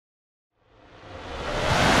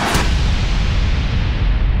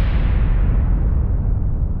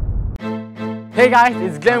Hey guys,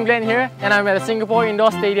 it's Glam Glenn here, and I'm at the Singapore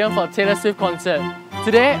Indoor Stadium for a Taylor Swift concert.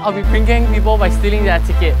 Today, I'll be pranking people by stealing their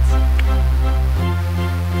tickets.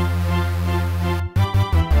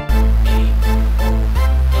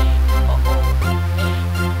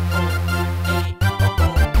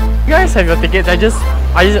 You guys have your tickets.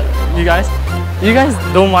 You guys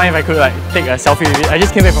don't mind if I could like take a selfie with it? I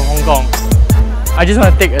just came back from Hong Kong. I just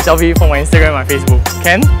want to take a selfie for my Instagram and my Facebook.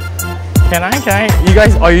 Can I? You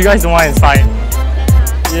guys don't mind, it's fine.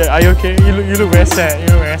 Yeah, are you okay? You look very sad.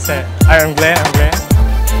 I'm Glenn.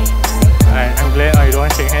 Alright, I'm Glenn. Oh, you don't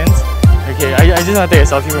want to shake hands? Okay, I just want to take a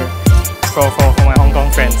selfie for my Hong Kong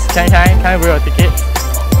friends. Can I borrow your ticket?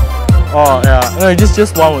 Oh yeah, no,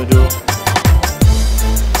 just one will do.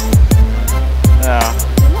 Yeah.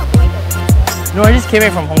 No, I just came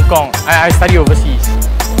back from Hong Kong. I study overseas.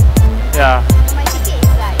 Yeah. My ticket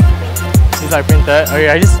is like printed. It's like printed? Okay,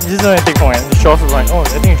 I just want to take for it. The show off like, oh, I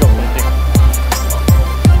think you dropped something.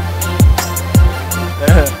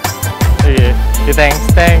 Okay, thanks.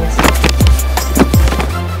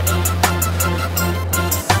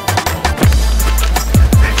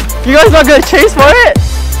 You guys not gonna chase for it?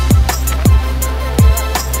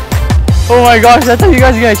 Oh my gosh, I thought you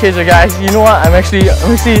guys were gonna chase it, guys. You know what? I'm actually doing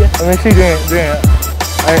it. I'm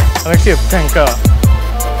actually a pranker.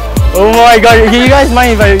 Oh my god, okay, you guys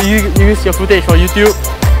mind if I use your footage for YouTube?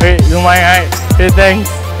 Wait, you don't mind, right? Okay, thanks.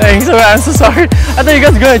 Okay, I'm so sorry. I thought you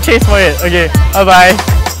guys were gonna chase for it. Okay, bye-bye.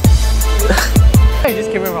 I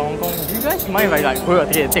just came back from Hong Kong. Do you guys mind if I like borrow your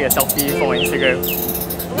ticket and take a selfie for my Instagram?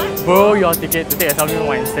 What? Borrow your ticket to take a selfie for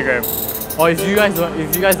my Instagram. Or if you guys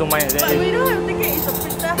don't mind, then But we don't have a ticket, it's a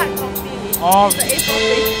printed hard copy. Oh, It's the A4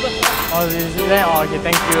 paper. oh, is it that? Oh, okay,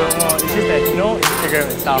 thank you. Oh, it's just that, you know, Instagram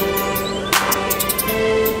and stuff.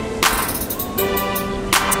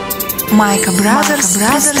 Майка Brothers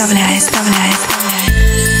представляет.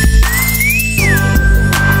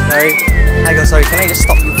 Sorry, can I just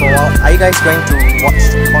stop you for a while? Are you guys going to watch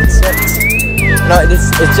the concert? No,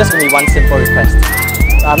 it's just going to be one simple request.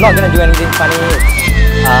 I'm not going to do anything funny.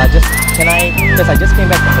 Because I just came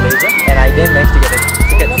back from Malaysia and I didn't manage to get the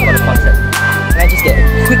tickets for the concert. Can I just get a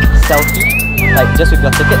quick selfie, like just with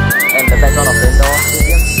your ticket and the background of the indoor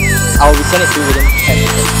stadium? I'll send it to you within 10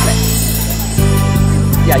 minutes flat.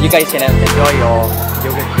 Yeah, you guys can enjoy your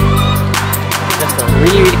yogurt. Just a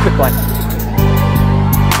really quick one.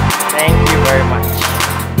 Thank you very much.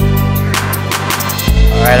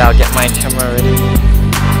 Alright, I'll get my camera ready.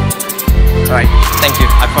 Alright, thank you,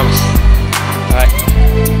 I promise. Alright.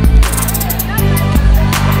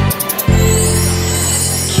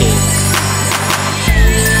 Okay.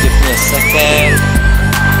 Give me a second.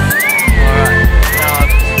 Alright, now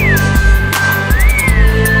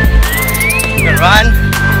you gonna run?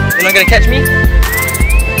 You're not gonna catch me?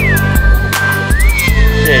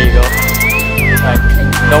 There you go. Alright,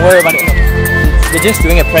 don't worry about it. No. We're just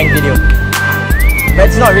doing a prank video. But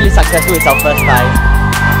it's not really successful, it's our first time.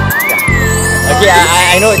 Yeah. Okay,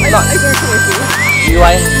 I know it's not. Are you going to with you? You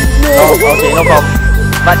want? No. Oh, okay, no problem.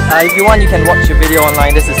 But if you want, you can watch your video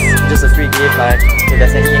online. This is just a free gift. If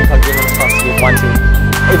there's any inconvenience cost you want to.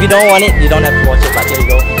 If you don't want it, you don't have to watch it, but here you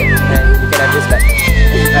go. And you can have this back.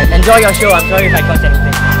 Right, enjoy your show. I'm sorry if I caused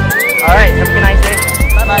anything. Alright, have a nice day.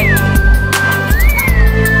 Bye bye.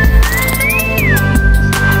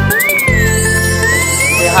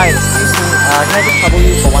 Hi, excuse me, can I just trouble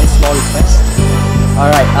you for one small request?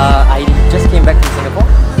 Alright, I just came back from Singapore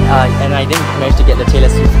and I didn't manage to get the Taylor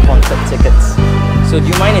Swift concert tickets. So do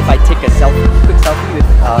you mind if I take a quick selfie with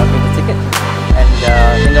the ticket and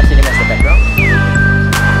indoor stadium as the background? Do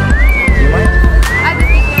you mind?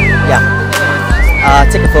 Yeah.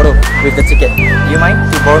 Take a photo with the ticket. Do you mind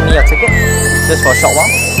to borrow me your ticket? Just for a short while?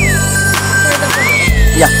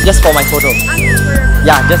 Yeah, just for my photo.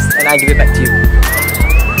 Yeah, and I give it back to you.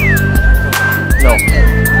 No.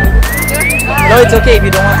 No, it's okay if you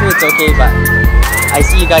don't want to, it's okay, but I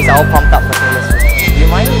see you guys are all pumped up for Taylor Swift. Do you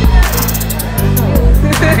mind?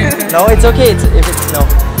 No, it's okay if it's no.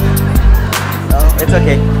 No, it's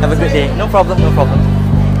okay. Have a good day. No problem.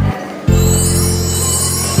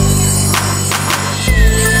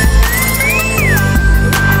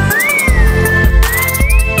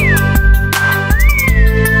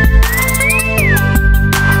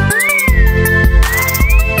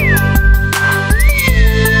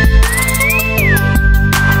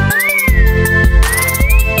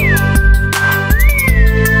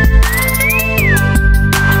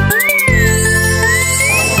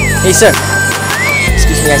 Hey sir,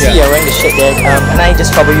 excuse me, I see you're wearing the shirt there. Can I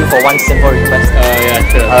just trouble you for one simple request? Yeah,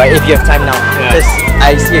 sure. Alright, if you have time now. Because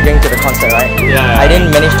I see you're going to the concert, right? Yeah. I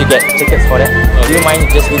didn't manage to get tickets for that. Do you mind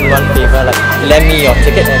just doing me one favor, like lend me your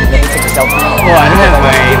ticket and let me take a selfie? Oh, I don't have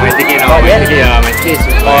my ticket now. Not yet? My ticket is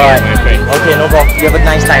with Alright. my friend. Okay, no problem. You have a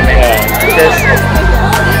nice time, man. Cheers.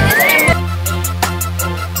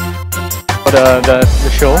 For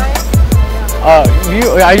the show.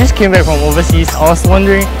 I just came back from overseas. I was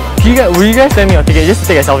wondering, will you guys send me your ticket just to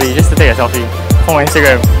take a selfie? Just to take a selfie for my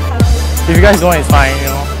Instagram. If you guys don't, it's fine,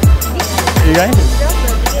 you know. You guys?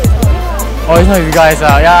 Oh, it's not with you guys.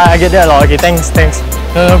 Yeah, I get that a lot. Okay, thanks.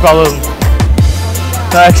 No problem.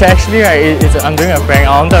 No, actually, right, I'm doing a prank.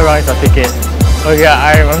 I wanted to run with your ticket. Okay,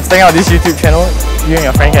 I'm starting out this YouTube channel. You and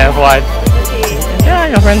your friend can have one.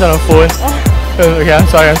 Yeah, your friend's on the phone. Okay, I'm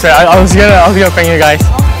sorry. I was gonna prank you guys.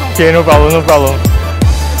 Okay, no problem.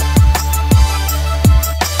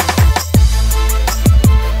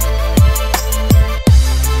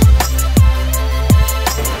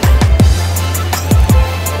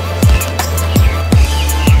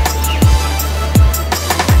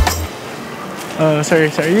 Sorry,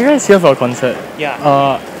 you guys here for a concert? Yeah.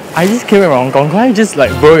 I just came from Hong Kong. Could I just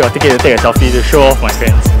like borrow your ticket to take a selfie to show off my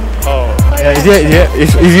friends? Oh.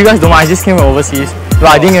 If you guys don't mind, I just came from overseas.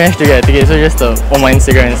 But I didn't manage to get a ticket, so just on my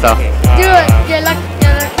Instagram and stuff. Dude, you're lucky.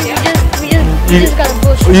 We just got a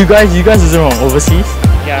push. You guys are from overseas?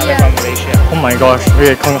 Yeah, we're from Malaysia. Oh my gosh,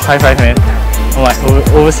 okay, high five, man. I'm like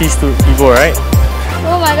overseas people, right?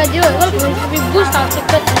 Oh my god, dude, look, we boost our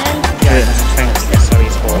ticket, man. Yeah, thanks. Sorry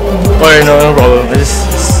for. Alright, no problem. It's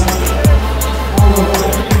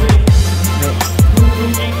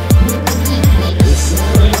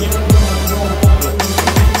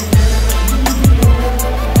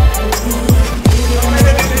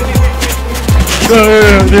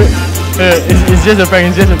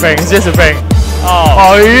just a prank.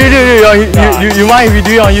 Oh, you mind if you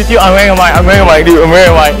do it on YouTube? I'm wearing a mic, dude. I'm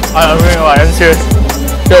wearing a mic. I'm serious.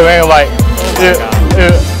 Yeah, wearing a mic.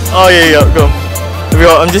 Oh yeah, go.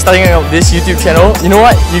 I'm just starting up this YouTube channel. You know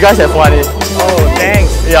what? You guys have fun. Oh,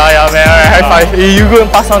 thanks. Yeah, man. Alright, high five. You go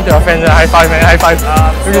and pass on to your friends. High five, man. High five.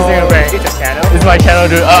 We're just doing a prank. It's a channel. It's my channel,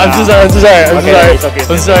 dude. I'm so sorry. Okay, it's okay.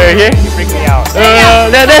 I'm sorry. Okay. You freak me out.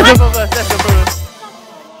 That's the purpose.